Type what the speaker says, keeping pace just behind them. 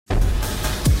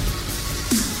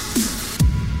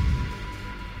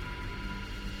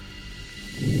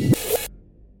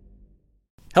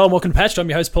Hello and welcome to Patched. I'm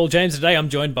your host Paul James. Today I'm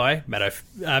joined by Matto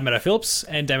Phillips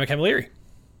and Damo Camilleri.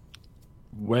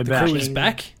 We're The back. crew is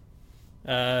back.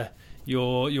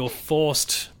 Your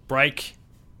forced break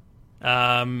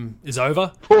is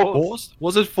over. Forced?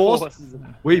 Was it forced?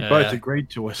 We Uh, both agreed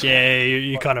to it. Yeah,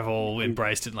 you kind of all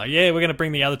embraced it. Like, yeah, we're going to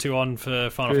bring the other two on for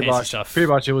Final Fantasy stuff. Pretty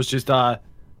much it was just,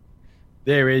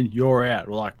 they're in, you're out.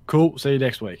 We're like, cool, see you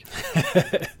next week.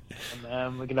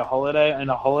 And we're gonna holiday and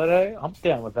a holiday. I'm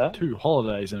down with that. 2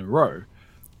 holidays in a row.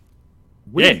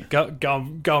 Yeah,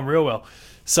 going real well.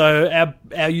 So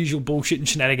our usual bullshit and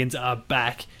shenanigans are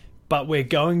back, but we're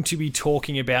going to be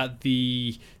talking about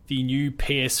the new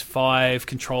PS5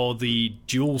 controller, the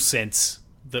DualSense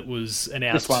that was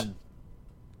announced This one.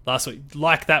 last week.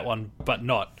 Like that one, but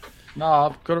not. No,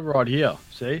 I've got it right here.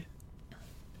 See?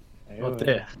 Right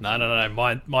there.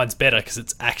 No. Mine's better because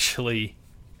it's actually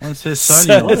One says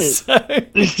Sony on it.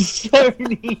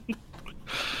 Sony.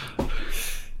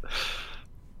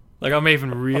 Like, I'm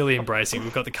even really embracing.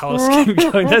 We've got the color scheme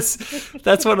going.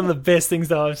 That's one of the best things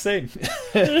that I've seen.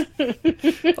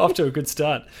 Off to a good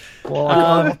start. Well,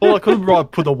 I couldn't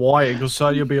put the Y in because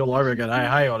Sony will be all over again. Hey,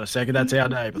 hang on a second, that's our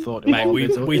name. I thought, Mate, oh, we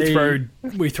it's a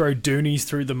we throw Doonies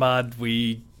through the mud.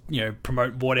 We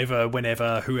promote whatever,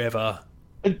 whenever, whoever.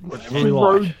 we Throw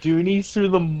like. Doonies through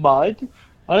the mud.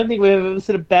 I don't think we've ever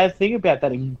said a bad thing about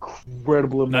that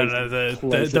incredible, amazing. No, the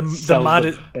place the that sells mud the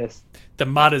is, best. the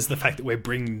mud is the fact that we're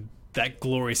bringing that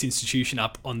glorious institution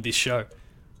up on this show.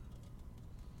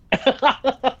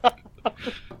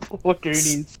 Poor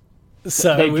Goonies.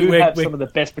 So They do have we're some of the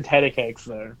best potato cakes,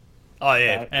 though. oh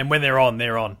yeah, Right. and when they're on,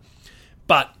 they're on.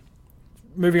 But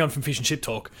moving on from fish and chip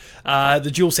talk, the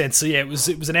DualSense. So yeah, it was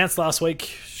announced last week,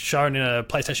 shown in a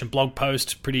PlayStation blog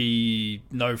post. Pretty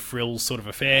no frills sort of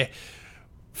affair.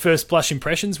 First blush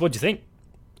impressions. What do you think?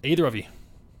 Either of you?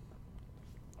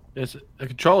 Yes, the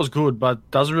controller's good, but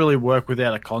doesn't really work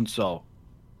without a console.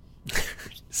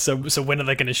 So when are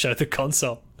they going to show the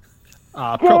console?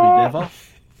 Probably never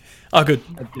Oh, good.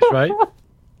 at this rate.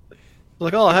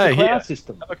 Like, oh, hey, Cloud here,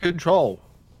 system. have a controller.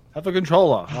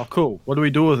 Oh, cool. What do we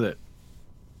do with it?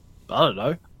 I don't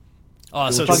know. Oh,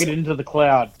 so Plug it's, it into the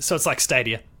cloud. so it's like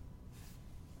Stadia,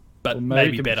 but Or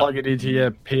maybe you can better. plug it into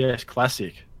your PS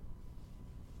Classic.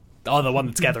 Oh, the one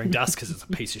that's gathering dust because it's a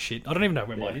piece of shit. I don't even know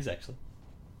where mine is actually.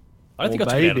 I don't Or think I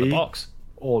took it out of the maybe- box.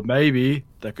 Or maybe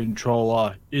the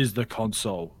controller is the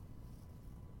console.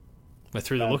 We're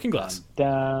through the looking glass.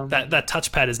 Dun. That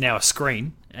touchpad is now a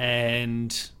screen,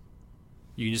 and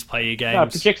you can just play your No, it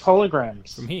games projects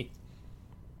holograms. from here.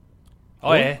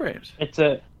 Oh yeah, Holograms. It's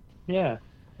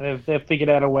they've figured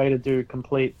out a way to do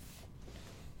complete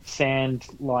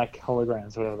sand-like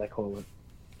holograms, whatever they call it.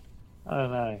 I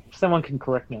don't know. If someone can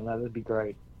correct me on that, that'd be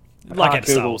great. I like can't out of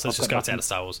Star Google. Wars. Let's just go I've it's got out of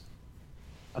Star Wars.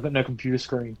 I've got no computer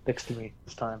screen next to me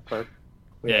this time, but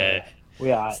Yeah.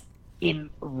 we are in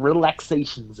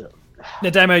relaxation zone. Now,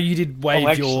 Damo, you did wave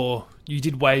actually- your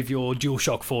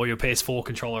DualShock 4, your PS4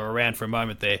 controller around for a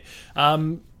moment there.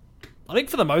 I think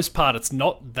for the most part, it's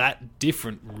not that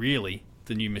different, really.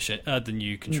 The new machine, the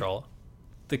new controller.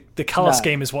 The color No.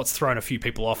 scheme is what's thrown a few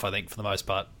people off. I think for the most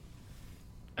part.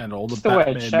 And all the It's the way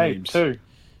Batman it's shaped memes. too.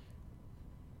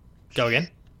 Go again.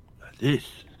 This.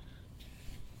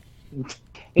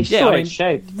 It's Yeah, the I way mean, it's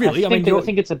shaped. really, I mean, I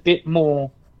think it's a bit more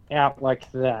out like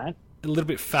that. A little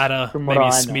bit fatter, From what maybe a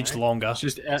I smidge know. longer. It's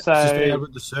just So- out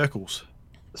with the circles.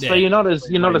 So Yeah. you're not as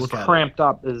look at it. cramped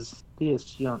up as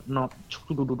this. You're not.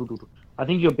 I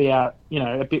think you'll be out.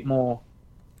 A bit more.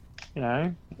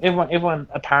 Everyone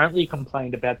apparently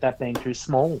complained about that being too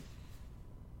small,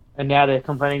 and now they're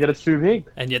complaining that it's too big.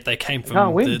 And yet they came Can't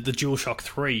from win. the DualShock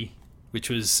 3, which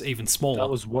was even smaller. That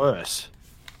was worse.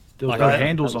 There was Like, no I-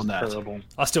 handles That was on that. terrible.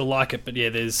 I still like it, but yeah,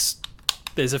 there's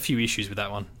a few issues with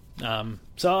that one.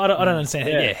 So I don't understand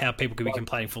Yeah. how people could be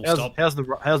complaining full How's, stop.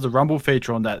 how's the rumble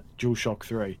feature on that DualShock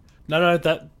 3? No,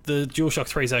 that the DualShock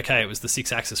 3 is okay. It was the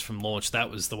 6-axis from launch. That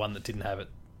was the one that didn't have it.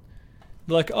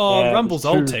 Like, oh, Yeah, Rumble's it's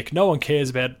old true. tech. No one cares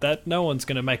about that. No one's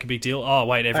going to make a big deal. Oh,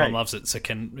 wait, everyone Hey. loves it. So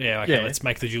okay, Yeah. let's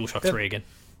make the DualShock 3 again.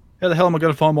 How the hell am I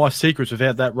going to find my secrets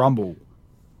without that rumble?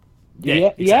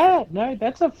 Yeah, Yeah. No,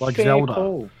 that's a Like fair Zelda.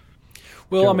 call.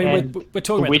 Well, I mean, And we're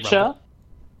talking The about Witcher. the Rumble.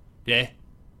 Yeah.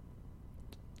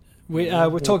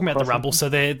 We're talking about the crossing. Rumble, so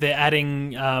they're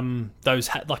adding those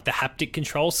like the haptic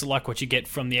controls, so like what you get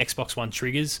from the Xbox One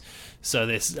triggers. So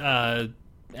there's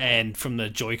and from the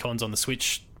Joy-Cons on the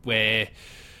Switch, where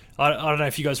I don't know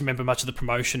if you guys remember much of the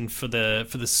promotion for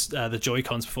the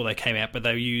Joy-Cons before they came out, but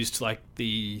they used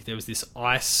there was this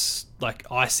ice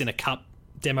in a cup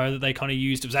demo that they kind of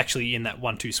used. It was actually in that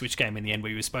 1-2 switch game in the end where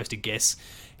you were supposed to guess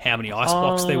how many ice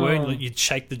blocks there were. You'd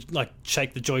shake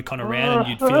the Joy-Con around and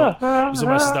you'd feel it was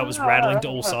almost as though it was rattling to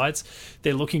all sides.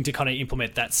 They're looking to kind of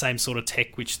implement that same sort of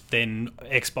tech, which then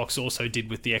Xbox also did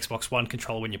with the Xbox One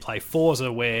controller when you play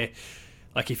Forza, where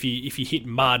like if you hit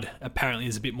mud, apparently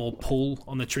there's a bit more pull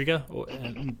on the trigger, or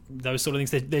those sort of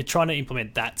things. They're trying to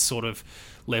implement that sort of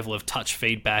level of touch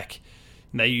feedback.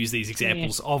 And they use these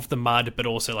examples of the mud, but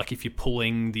also like if you're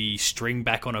pulling the string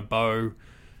back on a bow,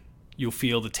 you'll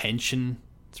feel the tension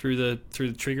through the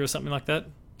trigger or something like that.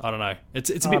 I don't know. It's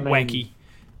a bit wanky,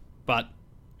 but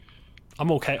I'm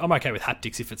okay with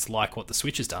haptics if it's like what the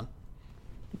Switch has done.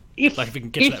 If it can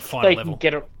get to that final level.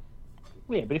 But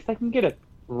if they can get it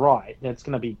right, then it's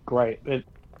going to be great. But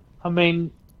I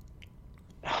mean,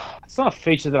 it's not a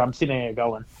feature that I'm sitting here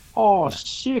going, "Oh,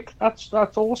 sick! That's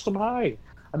awesome!" Hey.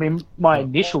 I mean, my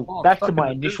initial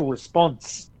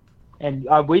response, and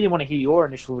I really want to hear your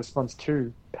initial response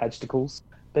too, Padgesticles.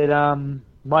 But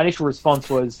my initial response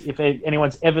was, if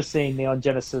anyone's ever seen Neon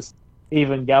Genesis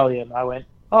Evangelion, I went,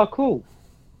 "Oh, cool!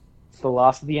 It's the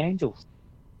last of the angels."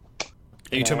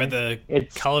 Are you talking about the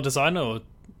color design, or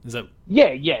is that?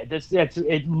 Yeah.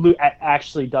 It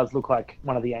actually does look like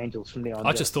one of the angels from Neon.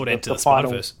 I just thought Enter the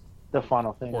Spider-Verse, the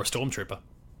final thing, or a Stormtrooper.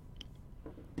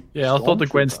 Yeah, I thought the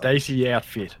Gwen Stacy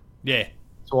outfit. Yeah.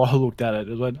 So I looked at it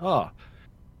and went,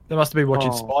 they must have been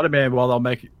watching Spider-Man while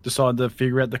they'll decide to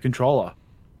figure out the controller.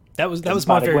 That was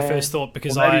my very first thought,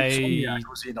 because Insomniac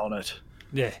was in on it.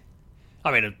 Yeah.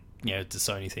 I mean, it's a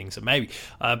Sony thing, so maybe.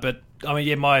 But, I mean,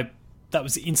 yeah, that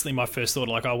was instantly my first thought.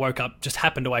 Like, I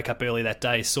happened to wake up early that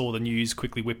day, saw the news,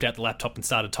 quickly whipped out the laptop and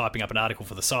started typing up an article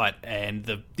for the site. And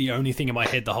the only thing in my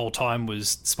head the whole time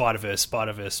was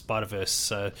Spider-Verse.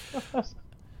 So...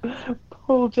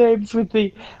 Paul James with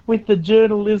the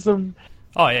journalism.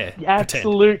 Oh yeah,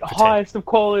 absolute highest of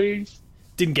qualities.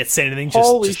 Didn't get sent anything.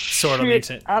 Holy just shit, saw it on the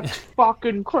internet. That's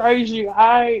fucking crazy.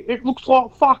 Hey, it looks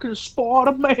like fucking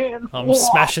Spider-Man. I'm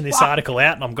smashing this article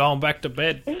out and I'm going back to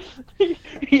bed.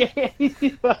 Yeah, you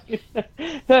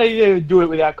do it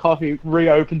without coffee.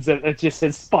 Reopens it and it just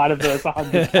says Spider-Verse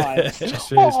 100 times.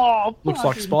 Looks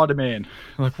like Spider-Man.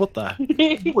 I'm like, what the?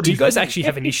 Do you guys actually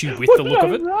have an issue with the look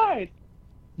of it? Right.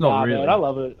 Not really. Man, I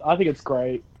love it. I think it's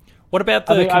great. What about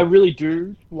I really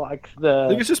do like the... I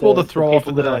think it's just more the throw off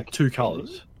of the like, two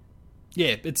colours.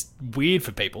 Yeah, it's weird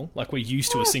for people. Like, we're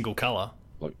used to a single colour.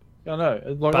 Like, I know.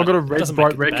 Like, I've got a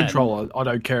bright red controller. I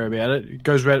don't care about it. It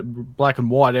goes red, black and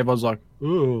white. Everyone's like,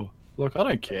 ooh. Like, I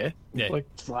don't care. Yeah. Like,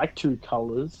 it's like two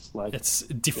colours. Like, it's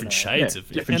different shades of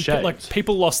different shades. Like,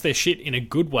 people lost their shit in a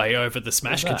good way over the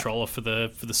Smash controller for the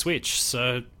Switch.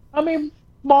 So, I mean,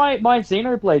 my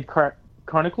Xenoblade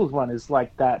Chronicles one is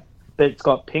like that. It's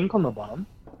got pink on the bottom.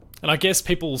 And I guess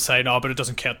people will say, no, but it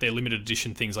doesn't count their limited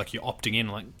edition things, like you're opting in.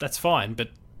 Like, that's fine,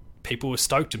 but people were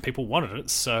stoked and people wanted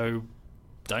it, so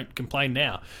don't complain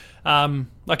now.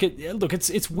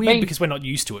 It's weird because we're not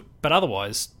used to it, but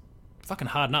otherwise, fucking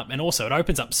harden up. And also, it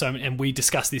opens up so many, and we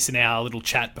discussed this in our little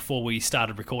chat before we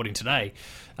started recording today,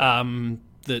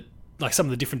 that like some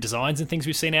of the different designs and things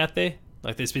we've seen out there,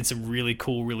 like there's been some really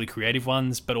cool, really creative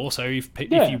ones, but also if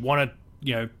you want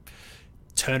to,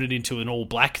 turn it into an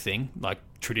all-black thing, like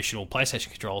traditional PlayStation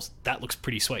controls, that looks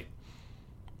pretty sweet.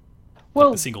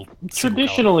 Well, like the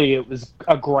traditionally it was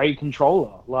a grey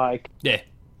controller. Like, yeah,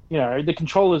 the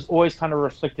controller's always kind of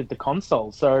reflected the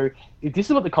console. So if this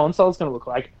is what the console's going to look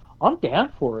like, I'm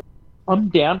down for it. I'm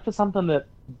down for something that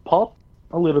pops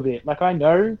a little bit. Like, I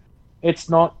know it's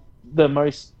not the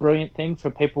most brilliant thing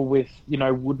for people with,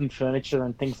 wooden furniture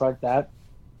and things like that.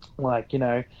 Like,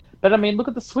 but I mean, look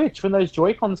at the Switch when those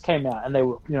Joy-Cons came out and they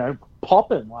were,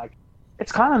 popping. Like,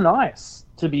 it's kind of nice,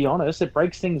 to be honest. It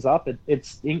breaks things up.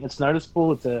 It's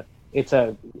noticeable. It's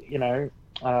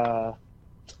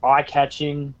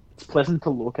eye-catching. It's pleasant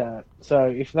to look at. So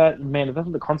if that's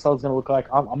what the console is going to look like,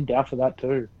 I'm down for that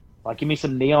too. Like, give me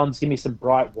some neons, give me some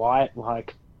bright white.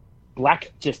 Like,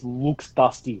 black just looks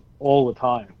dusty all the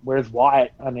time, whereas white,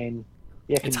 I mean,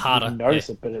 it's harder. You can notice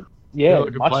it, but much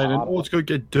harder. And it's going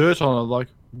to get dirt on it. Like,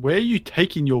 where are you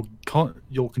taking your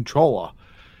controller?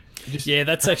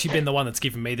 That's actually been the one that's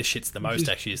given me the shits the most.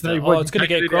 Actually, is it's going to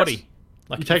get grotty.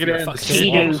 Like, you take it out of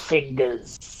the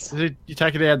fingers. You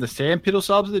take it out of the sandpit or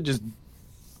something, just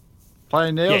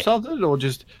playing there or something, or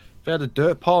just found a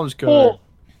dirt pile and just go. Or,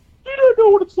 you don't know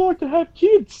what it's like to have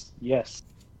kids. Yes,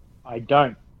 I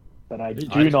don't, but I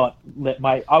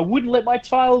wouldn't let my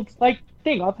child think.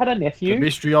 I've had a nephew. The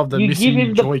mystery of the missing give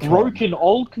him Joy-Con. The broken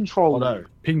old controller. Oh no,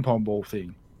 ping pong ball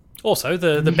thing. Also,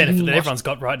 the benefit that everyone's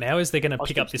got right now is they're going to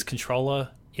pick up this controller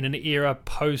in an era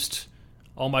post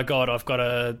oh my god, I've got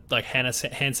to like hand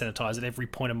sanitize at every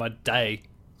point of my day.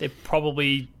 They've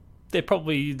probably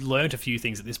learnt a few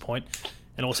things at this point,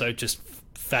 and also just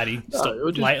fatty. Stop,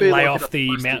 lay off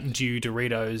the Mountain Dew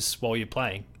Doritos while you're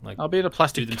playing. Like, I'll be in a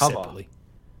plastic do them cover. separately.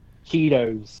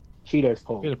 Cheetos,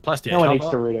 Paul. Be in a plastic No one eats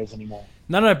cover. Doritos anymore.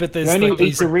 No, but there's You only like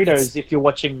eat Doritos if you're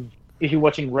watching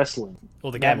wrestling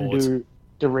or the Game Awards.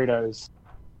 Doritos.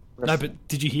 No, but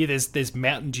did you hear there's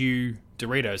Mountain Dew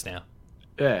Doritos now?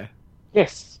 Yeah.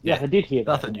 Yes, Yeah. I did hear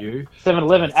that. Nothing new.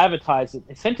 7-Eleven advertised it.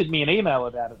 They sent me an email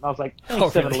about it, and I was like,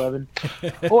 thanks, 7-Eleven.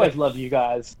 Always love you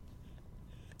guys.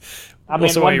 I mean,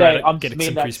 Also, one while you're day at it, I'm get just some me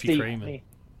and that Krispy Steve. Kreme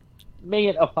Me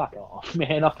and fuck off,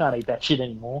 man. I can't eat that shit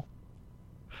anymore.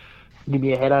 Give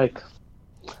me a headache.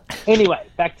 Anyway,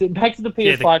 back to the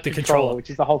PS5 the controller, which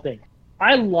is the whole thing.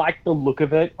 I like the look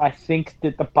of it. I think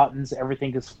that the buttons,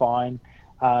 everything is fine.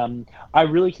 I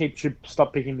really should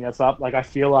stop picking this up. Like, I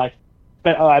feel like,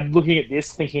 but I'm looking at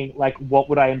this thinking, like, what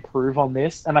would I improve on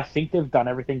this? And I think they've done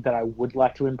everything that I would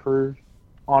like to improve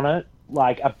on it.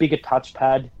 Like a bigger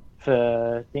touchpad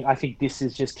I think this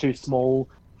is just too small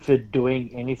for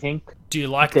doing anything. Do you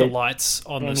like the lights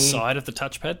on the side of the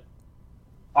touchpad?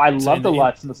 I love the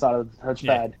lights on the side of the touchpad.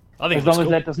 Yeah, I think as long as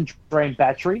that doesn't drain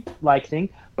battery, thing.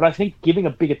 But I think giving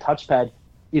a bigger touchpad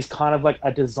is kind of like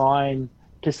a design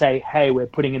to say, hey, we're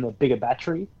putting in a bigger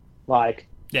battery. Like,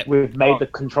 we've made the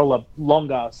controller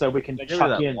longer so we can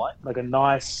chuck in like a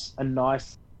nice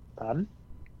button.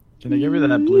 Can they get rid of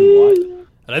that blue light?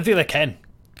 I don't think they can,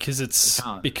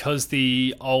 because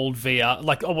the old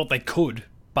VR, they could,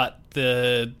 but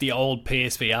the old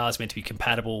PSVR is meant to be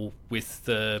compatible with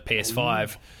the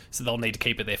PS5, so they'll need to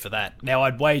keep it there for that. Now,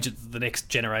 I'd wager that the next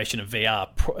generation of VR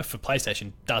for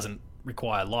PlayStation doesn't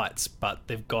require lights, but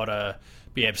they've got to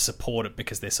be able to support it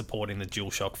because they're supporting the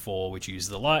DualShock 4, which uses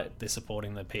the light. They're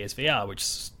supporting the PSVR,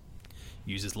 which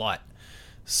uses light.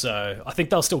 So I think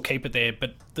they'll still keep it there,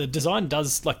 but the design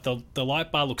does, like, the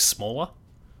light bar looks smaller.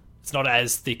 It's not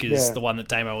as thick as the one that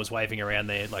Damo was waving around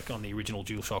there, like on the original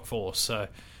DualShock 4. So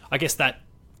I guess that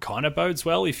kind of bodes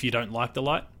well if you don't like the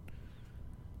light.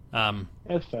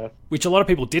 That's fair. Which a lot of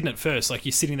people didn't at first. Like,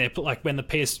 you're sitting there, like when the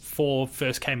PS4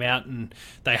 first came out and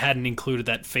they hadn't included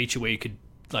that feature where you could,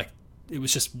 like, it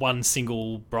was just one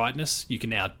single brightness. You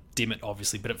can now dim it,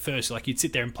 obviously, but at first, like, you'd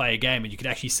sit there and play a game and you could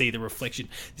actually see the reflection,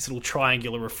 this little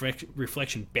triangular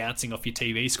reflection bouncing off your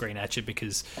TV screen at you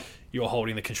because you're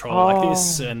holding the controller like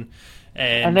this, and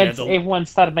then everyone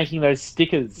started making those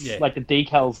stickers, like the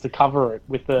decals to cover it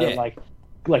with the like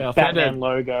Batman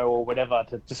logo or whatever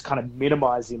to just kind of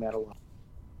minimize the amount of light.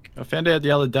 I found out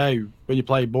the other day when you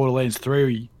play Borderlands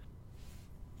 3,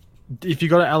 if you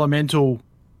got an elemental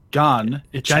gun,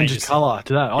 it changes colour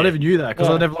to that. I never knew that because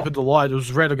I never looked at the light. It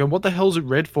was red. I go, what the hell's it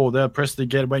red for? Then I pressed it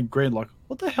again, it went green. Like,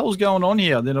 what the hell's going on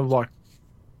here? And then I'm like,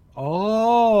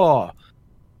 oh.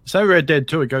 Same Red Dead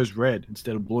 2, it goes red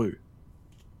instead of blue.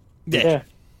 Yeah.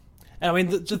 And I mean,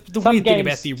 the weird thing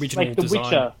about the original like the design...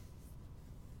 Witcher.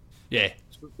 Yeah.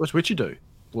 What's Witcher do?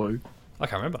 Blue. I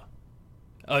can't remember.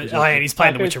 And he's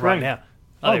playing The Witcher right now.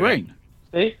 Oh, green.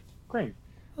 See? Green.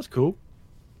 That's cool.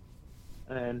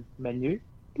 And menu,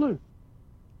 blue.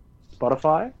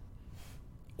 Spotify.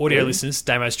 Audio listeners,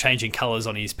 Damo's changing colours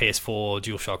on his PS4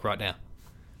 DualShock right now.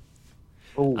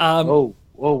 Oh,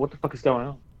 what the fuck is going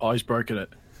on? Oh, he's broken it.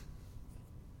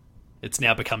 It's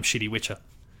now become Shitty Witcher.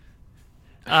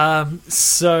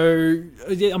 So,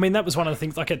 yeah, I mean, that was one of the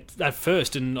things, like, at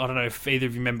first, and I don't know if either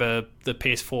of you remember the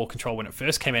PS4 control when it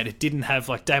first came out, it didn't have,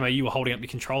 like, Damo, you were holding up your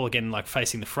control again, like,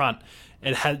 facing the front.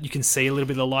 It had, you can see a little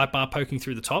bit of the light bar poking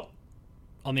through the top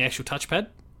on the actual touchpad.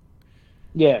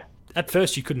 Yeah. At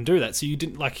first, you couldn't do that, so you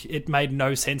didn't, like, it made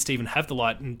no sense to even have the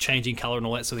light and changing colour and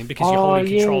all that sort of thing, because you're holding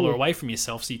controller away from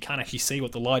yourself, so you can't actually see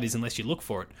what the light is unless you look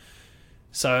for it.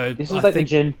 So this is the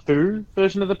Gen 2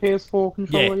 version of the PS4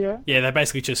 controller, yeah. They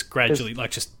basically just gradually,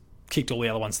 like, just kicked all the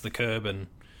other ones to the curb and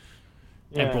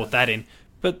brought that in.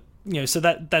 But, you know, so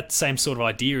that same sort of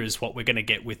idea is what we're going to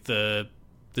get with the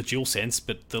DualSense,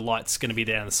 but the light's going to be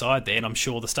down the side there, and I'm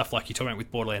sure the stuff like you're talking about with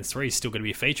Borderlands 3 is still going to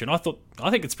be a feature. And I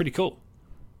think it's pretty cool.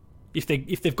 If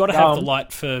they've got to have the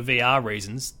light for VR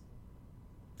reasons,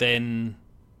 then,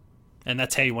 and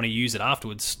that's how you want to use it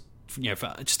afterwards. You know,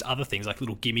 for just other things like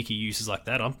little gimmicky uses like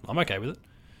that, I'm okay with it.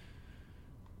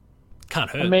 Can't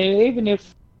hurt. I mean, even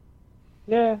if,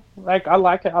 like I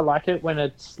like it when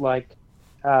it's like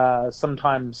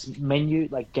sometimes menu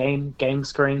like game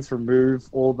screens remove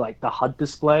all like the HUD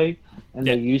display and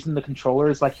they're using the controller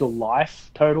as like your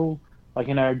life total. Like,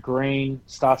 you know, green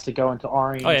starts to go into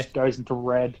orange, goes into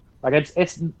red. Like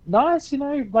it's nice, you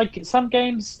know. Like some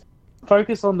games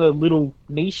focus on the little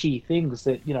nichey things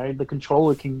that the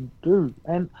controller can do,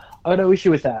 and I have no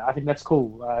issue with that. I think that's cool.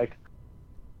 Like,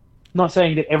 not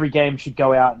saying that every game should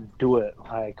go out and do it,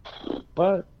 like,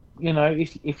 but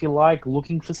if you like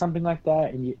looking for something like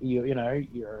that, and you're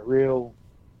a real,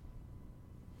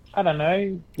 I don't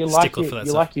know, you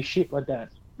like your shit like that.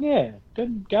 Yeah,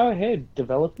 then go ahead,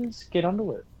 developers, get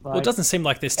onto it. Like, well, it doesn't seem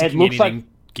like they're sticking anything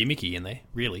gimmicky in there,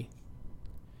 really.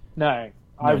 No,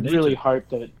 I really hope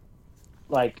that,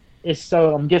 like,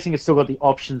 I'm guessing it's still got the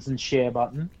options and share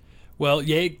button. Well,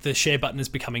 yeah, the share button is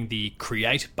becoming the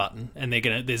create button, and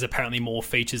there's apparently more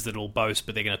features that it'll boast,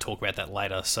 but they're going to talk about that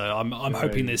later. So I'm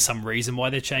hoping there's some reason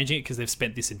why they're changing it, because they've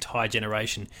spent this entire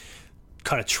generation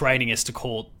kind of training us to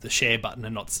call it the share button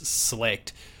and not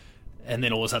select, and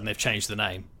then all of a sudden they've changed the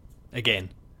name again.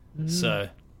 So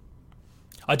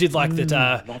I did like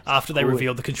that after they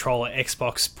revealed the controller,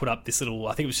 Xbox put up this little,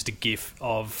 I think it was just a GIF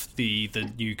of the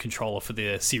new controller for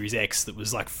the Series X that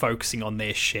was like focusing on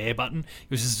their share button.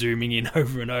 It was just zooming in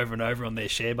over and over and over on their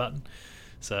share button.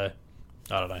 So,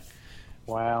 I don't know.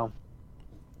 Wow.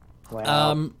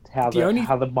 How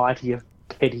the mighty have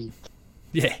petty.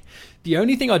 Yeah. The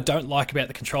only thing I don't like about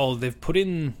the controller, they've put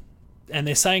in, and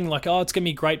they're saying like, oh, it's going to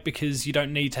be great because you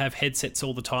don't need to have headsets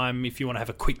all the time if you want to have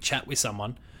a quick chat with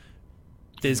someone.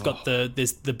 There's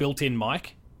the built-in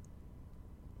mic,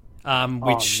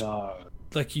 which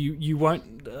like you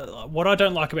won't. What I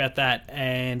don't like about that,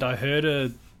 and I heard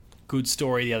a good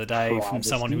story the other day from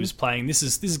someone who was playing. This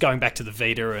is going back to the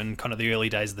Vita and kind of the early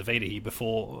days of the Vita here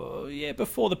before the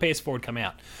PS4 had come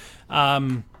out.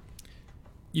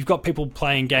 You've got people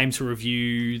playing games to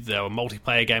review. There were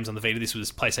multiplayer games on the Vita. This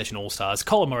was PlayStation All Stars.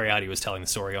 Colin Moriarty was telling the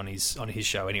story on his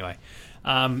show anyway.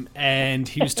 And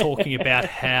he was talking about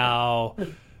how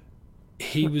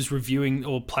he was reviewing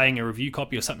or playing a review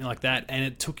copy or something like that, and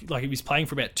it took, like, he was playing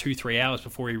for about 2-3 hours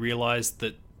before he realised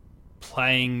that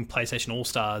playing PlayStation All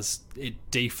Stars, it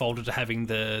defaulted to having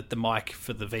the mic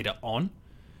for the Vita on.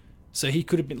 So he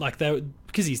could have been like,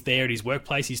 because he's there at his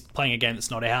workplace, he's playing a game that's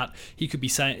not out. He could be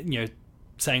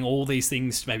saying all these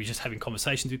things, maybe just having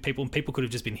conversations with people, and people could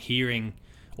have just been hearing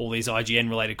all these IGN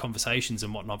related conversations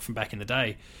and whatnot from back in the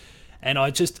day. And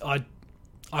I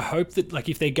hope that, like,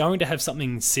 if they're going to have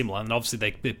something similar, and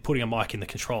obviously they're putting a mic in the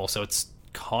control, so it's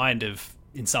kind of,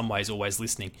 in some ways, always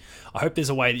listening. I hope there's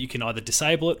a way that you can either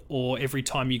disable it, or every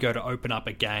time you go to open up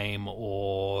a game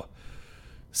or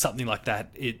something like that,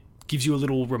 it gives you a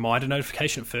little reminder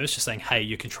notification at first, just saying, hey,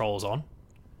 your control's on.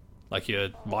 Like, your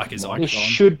mic is on.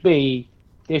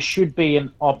 There should be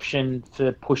an option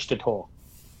for push to talk.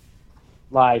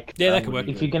 Like, that could work.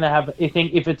 If you're going to have, if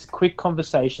it's quick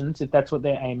conversations, if that's what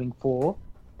they're aiming for,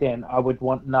 then I would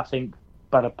want nothing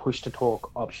but a push to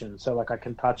talk option. So, like, I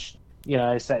can touch,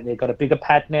 say they've got a bigger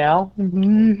pad now.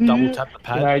 Double tap the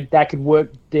pad. That could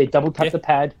work. Double tap the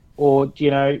pad, or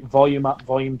volume up,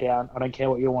 volume down. I don't care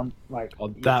what you want. Like,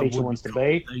 your feature wants to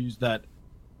be. They use that.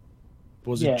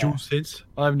 Was it DualSense?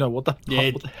 I don't know what the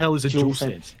hell is a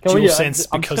DualSense.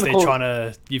 DualSense, because they're trying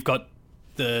to. You've got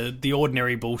the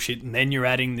ordinary bullshit, and then you're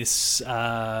adding this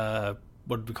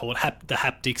what do we call it, the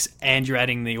haptics, and you're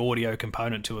adding the audio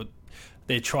component to it.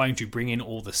 They're trying to bring in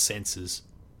all the senses.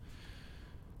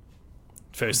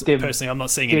 Personally, I'm not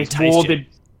seeing any taste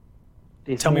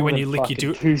yet. Tell me when you lick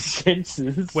your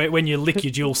when you lick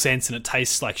your DualSense and it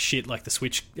tastes like shit, like the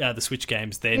Switch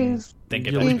games. Then get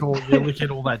you lick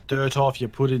all that dirt off. You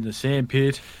put it in the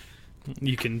sandpit.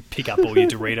 You can pick up all your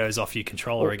Doritos off your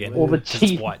controller again. All the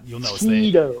it's white. You'll know it's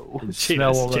there.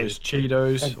 Smell all those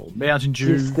Cheetos, or Mountain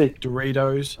Dew,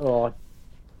 Doritos. Oh,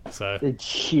 so the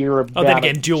cheer about. Oh, then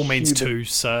again, dual means two,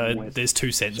 so there's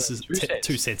two senses.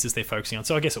 Two senses they're focusing on.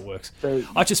 So I guess it works. So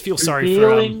I just feel sorry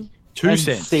for 2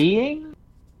 cents. Seeing.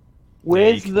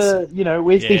 Where's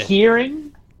the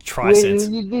hearing? Tri-sense.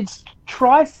 It's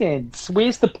tri-sense.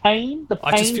 Where's the pain? The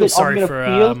pain I just feel sorry for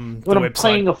when I'm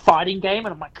playing a fighting game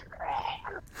and I'm like.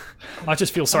 I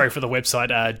just feel sorry for the website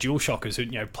DualShockers, who,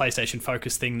 PlayStation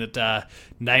Focus thing that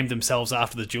named themselves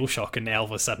after the DualShock, and now all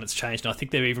of a sudden it's changed. And I think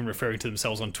they're even referring to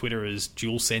themselves on Twitter as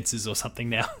DualSenses or something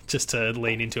now, just to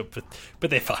lean into it.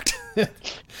 But they're fucked.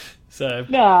 So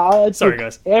sorry,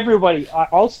 guys. Everybody,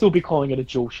 I'll still be calling it a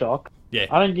DualShock. Yeah,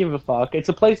 I don't give a fuck. It's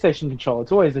a PlayStation controller.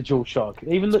 It's always a DualShock.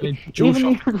 It's been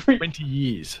DualShock for 20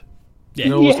 years. Yeah.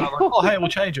 And like, oh hey, we'll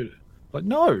change it. Like,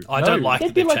 no, I don't like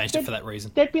that they've changed it for that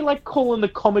reason. That'd be like calling the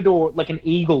Commodore like an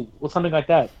Eagle or something like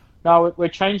that. No, we're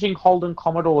changing Holden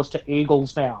Commodores to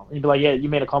Eagles now. And you'd be like, yeah, you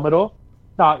mean a Commodore?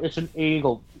 No, it's an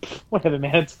Eagle. Whatever,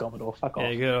 man, it's a Commodore. Fuck off.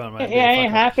 Yeah, good on, man. It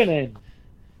ain't happening.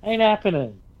 Ain't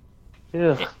happening.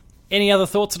 Ugh. Any other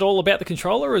thoughts at all about the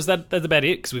controller, or is that about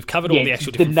it? Because we've covered all the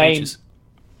actual different features.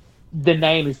 the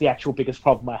name is the actual biggest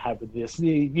problem I have with this.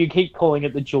 You keep calling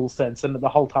it the DualSense, and the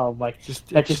whole time I'm like,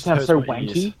 that just sounds so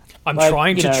wanky. I'm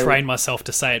trying to train myself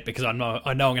to say it because I know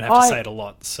I'm going to have to say it a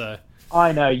lot. So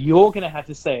I know you're going to have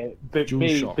to say it, but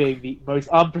DualShock. being the most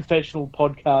unprofessional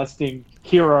podcasting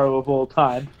hero of all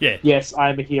time, yes,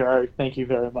 I'm a hero. Thank you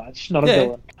very much. Not a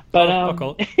villain, but I'll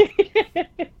call it.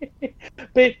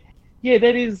 But yeah,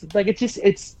 that is like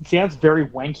it sounds very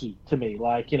wanky to me.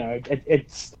 Like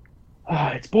it's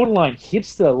borderline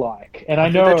hipster like, and I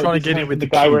know they're trying to get in with the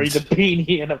guy kids. wearing the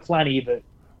beanie and a flanny, but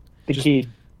the kid.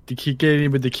 The kid getting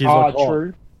in with the kids.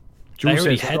 True. They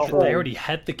already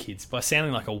had the kids. By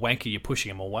sounding like a wanker, you're pushing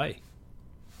them away.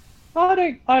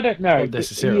 I don't know. Not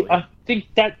necessarily. I think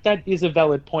that is a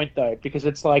valid point though, because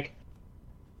it's like,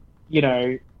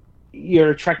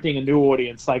 you're attracting a new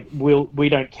audience. Like we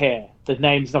don't care. The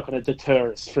name's not going to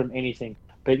deter us from anything.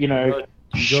 But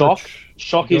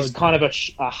shock is kind of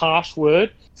a harsh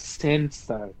word. Sense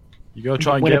though. You got to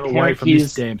try and get away from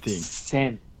this damn thing.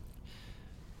 Sense.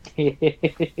 You're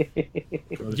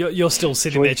still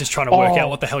sitting there just trying to work out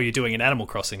what the hell you're doing in Animal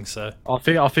Crossing. So I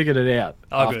figured it out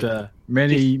after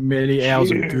many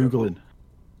hours of googling.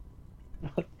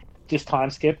 Just time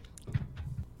skip.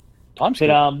 Time skip.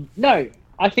 But no,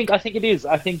 I think it is.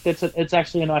 I think it's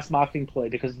actually a nice marketing ploy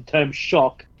because the term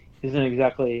shock isn't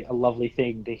exactly a lovely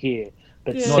thing to hear.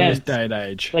 But not in this day and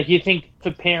age. Like you think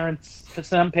for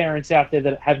some parents out there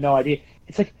that have no idea,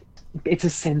 it's like it's a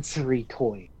sensory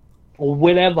toy. Or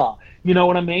whatever, you know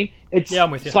what I mean? It's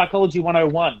I'm with you. Psychology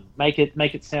 101. Make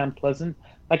it sound pleasant.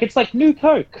 Like it's like New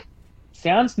Coke.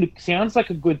 Sounds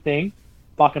like a good thing.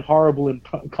 Fucking horrible in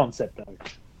concept though.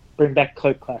 Bring back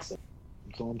Coke Classic.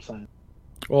 That's all I'm saying.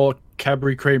 Or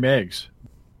Cadbury cream eggs.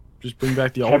 Just bring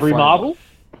back the old Cadbury flavor. Marble.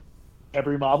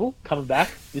 Cadbury Marble coming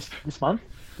back this month.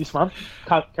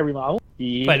 Cadbury Marble.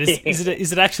 Yeah. Wait, is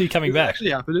it actually coming back? Actually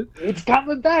happening. It's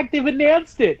coming back. They've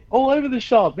announced it all over the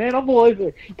shop, man. I'm all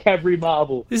over Cadbury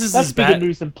Marble. That's as bigger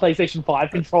news than PlayStation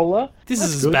 5 controller. This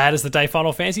is as bad as the day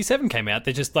Final Fantasy 7 came out.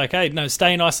 They're just like, hey, no,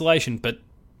 stay in isolation, but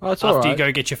after you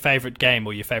go get your favourite game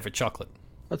or your favourite chocolate.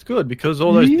 That's good, because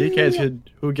all those dickheads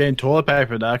who are getting toilet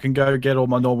paper now can go get all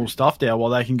my normal stuff now while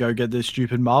they can go get this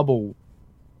stupid marble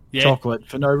chocolate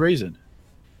for no reason.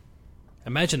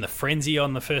 Imagine the frenzy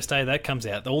on the first day that comes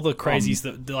out. All the crazies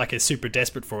that like are super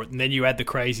desperate for it, and then you add the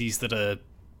crazies that are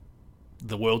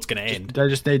the world's going to end. They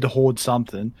just need to hoard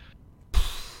something.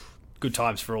 Good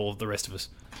times for all of the rest of us.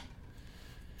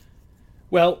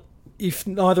 Well, if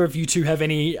neither of you two have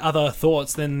any other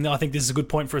thoughts, then I think this is a good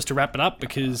point for us to wrap it up,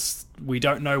 because we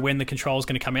don't know when the control is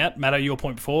going to come out. Matto, your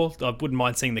point before, I wouldn't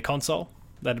mind seeing the console.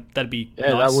 That'd be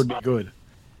nice. That would be good.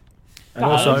 And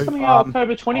also, it's coming out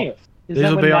October 20th. These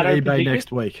will be on eBay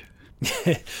next week.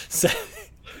 So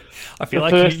I feel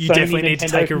like you definitely need to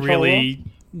take you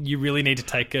really need to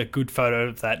take a good photo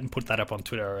of that and put that up on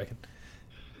Twitter, I reckon.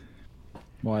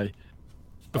 Why?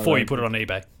 Before you put it on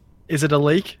eBay. Is it a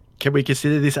leak? Can we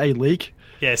consider this a leak?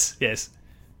 Yes.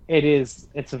 It is.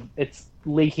 It's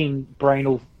leaking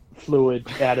brainal fluid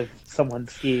out of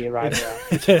someone's ear right now.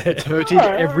 It's hurting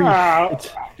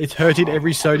it's hurting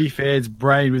every Sony fan's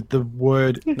brain with the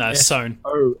word Sone.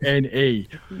 O-N-E.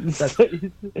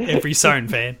 Every Sone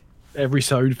fan. Every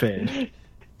Sone fan.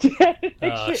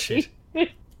 Oh shit.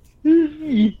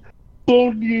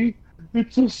 Sony.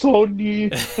 It's a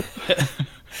Sony.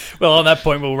 Well, on that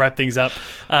point, we'll wrap things up.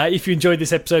 If you enjoyed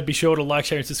this episode, be sure to like,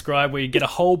 share, and subscribe, where you get a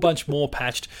whole bunch more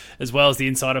patched, as well as the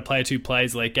Insider Player 2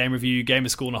 Plays, Late Game Review, Gamer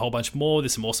School, and a whole bunch more.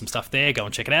 There's some awesome stuff there. Go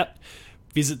and check it out.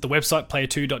 Visit the website,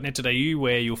 player2.net.au,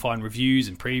 where you'll find reviews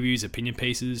and previews, opinion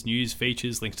pieces, news,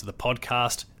 features, links to the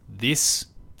podcast. There's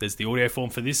the audio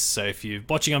form for this, so if you're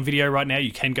watching on video right now,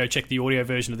 you can go check the audio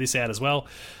version of this out as well.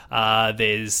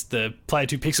 There's the Player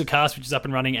 2 Pixelcast, which is up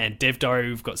and running, and Dev Diary.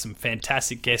 We've got some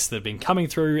fantastic guests that have been coming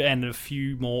through, and a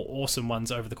few more awesome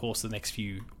ones over the course of the next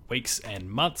few weeks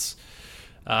and months.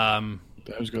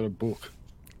 Dev's got a book.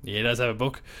 Yeah, he does have a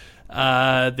book.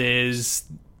 There's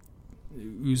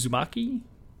Uzumaki?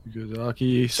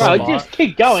 Just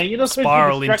keep going. You're not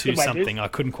spiral supposed to be into something. I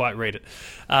couldn't quite read it.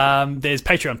 There's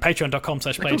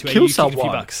patreon.com/player2au. Kill You can give a few someone.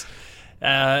 bucks.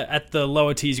 At the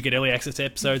lower tiers, you get early access to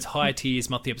episodes. Higher tiers,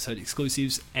 monthly episode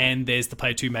exclusives. And there's the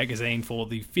Player 2 magazine for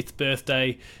the 5th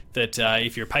birthday. That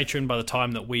if you're a patron, by the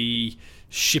time that we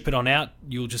ship it on out,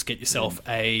 you'll just get yourself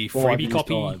a freebie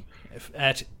copy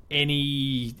at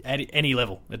any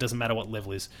level. It doesn't matter what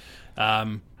level is.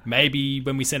 Maybe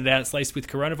when we send it out, it's laced with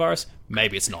coronavirus.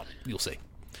 Maybe it's not. You'll see.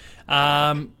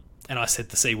 And I said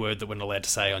the C word that we're not allowed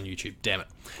to say on YouTube. Damn it.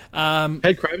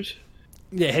 Head crabs?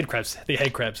 Yeah, head crabs. The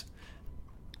head crabs.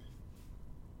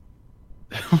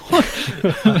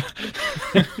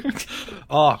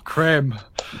 Oh, creme.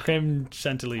 Creme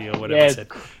chantilly or whatever Yeah, I said.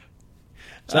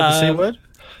 Is that the C word?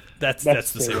 That's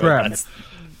That's the the C creme. word. That's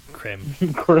creme.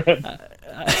 Creme.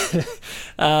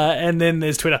 And then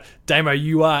there's Twitter. Damo,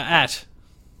 you are at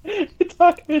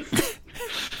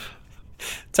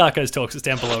Tacos Talks. It's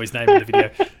down below his name in the video.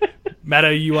 Matto,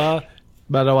 you are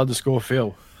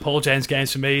Matto_Phil. Paul James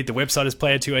Games for me. The website is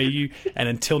player2au. And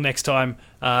until next time,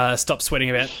 stop sweating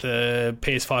about the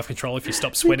PS5 controller. If you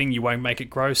stop sweating, you won't make it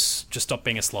gross. Just stop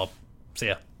being a slob. See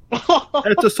ya.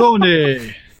 It's a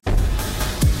Sony.